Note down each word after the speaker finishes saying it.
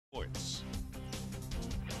Sports.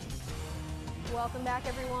 Welcome back,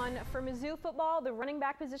 everyone. For Mizzou football, the running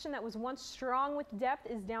back position that was once strong with depth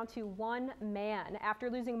is down to one man. After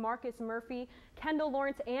losing Marcus Murphy, Kendall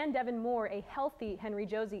Lawrence, and Devin Moore, a healthy Henry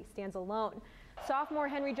Josie stands alone. Sophomore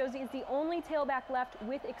Henry Josie is the only tailback left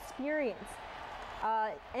with experience.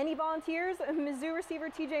 Any volunteers? Mizzou receiver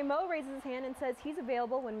TJ Moe raises his hand and says he's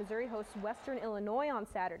available when Missouri hosts Western Illinois on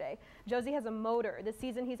Saturday. Josie has a motor. This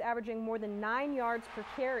season he's averaging more than 9 yards per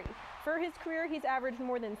carry. For his career, he's averaged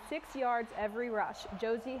more than 6 yards every rush.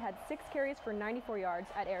 Josie had 6 carries for 94 yards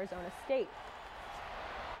at Arizona State.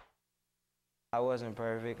 I wasn't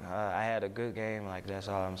perfect. I had a good game, that's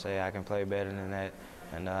all I'm saying. I can play better than that,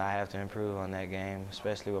 and I have to improve on that game,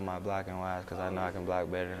 especially with my blocking wise, because I know I can block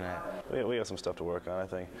better than that. We got some stuff to work on. I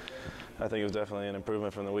think it was definitely an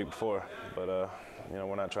improvement from the week before, but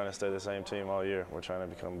we're not trying to stay the same team all year. We're trying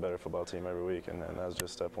to become a better football team every week, and that's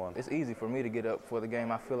just step one. It's easy for me to get up for the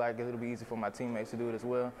game. I feel like it'll be easy for my teammates to do it as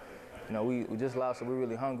well. We just lost, so we're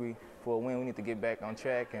really hungry for a win. We need to get back on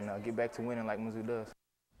track and get back to winning like Mizzou does.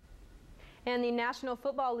 And the National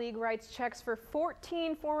Football League writes checks for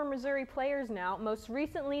 14 former Missouri players now. Most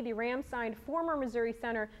recently, the Rams signed former Missouri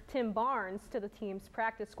center Tim Barnes to the team's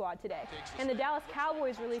practice squad today. And the Dallas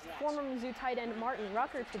Cowboys released former Mizzou tight end Martin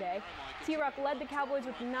Rucker today. T-Ruck led the Cowboys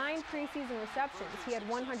with 9 preseason receptions. He had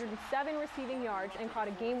 107 receiving yards and caught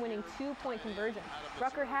a game-winning 2-point conversion.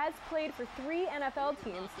 Rucker has played for 3 NFL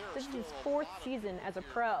teams. This is his 4th season as a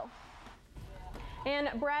pro.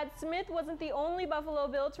 And Brad Smith wasn't the only Buffalo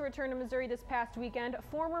Bill to return to Missouri this past weekend.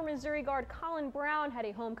 Former Missouri guard Colin Brown had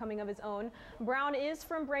a homecoming of his own. Brown is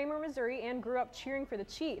from Braemar, Missouri, and grew up cheering for the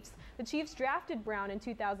Chiefs. The Chiefs drafted Brown in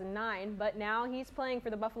 2009, but now he's playing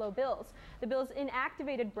for the Buffalo Bills. The Bills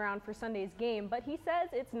inactivated Brown for Sunday's game, but he says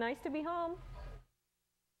it's nice to be home.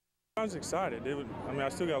 I was excited. I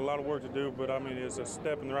still got a lot of work to do, but it's a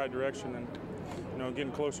step in the right direction, and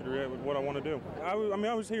getting closer to what I want to do. I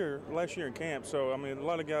was here last year in camp, so a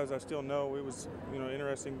lot of guys I still know. It was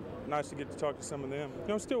interesting, nice to get to talk to some of them.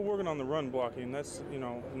 I'm still working on the run blocking. That's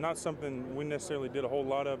not something we necessarily did a whole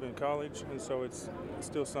lot of in college, and so it's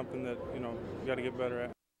still something that you got to get better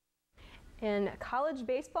at. In college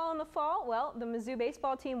baseball in the fall, well, the Mizzou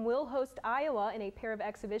baseball team will host Iowa in a pair of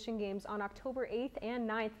exhibition games on October 8th and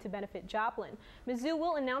 9th to benefit Joplin. Mizzou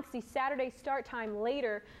will announce the Saturday start time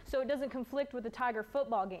later so it doesn't conflict with the Tiger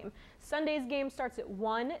football game. Sunday's game starts at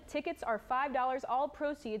 1. Tickets are $5. All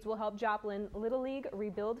proceeds will help Joplin Little League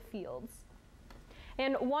rebuild fields.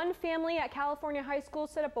 And one family at California High School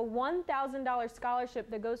set up a $1,000 scholarship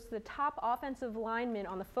that goes to the top offensive lineman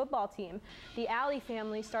on the football team. The Alley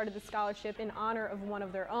family started the scholarship in honor of one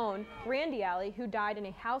of their own, Randy Alley, who died in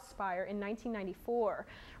a house fire in 1994.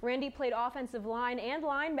 Randy played offensive line and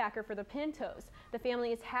linebacker for the Pintos. The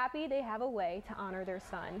family is happy they have a way to honor their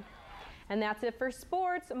son. And that's it for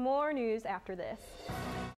sports. More news after this.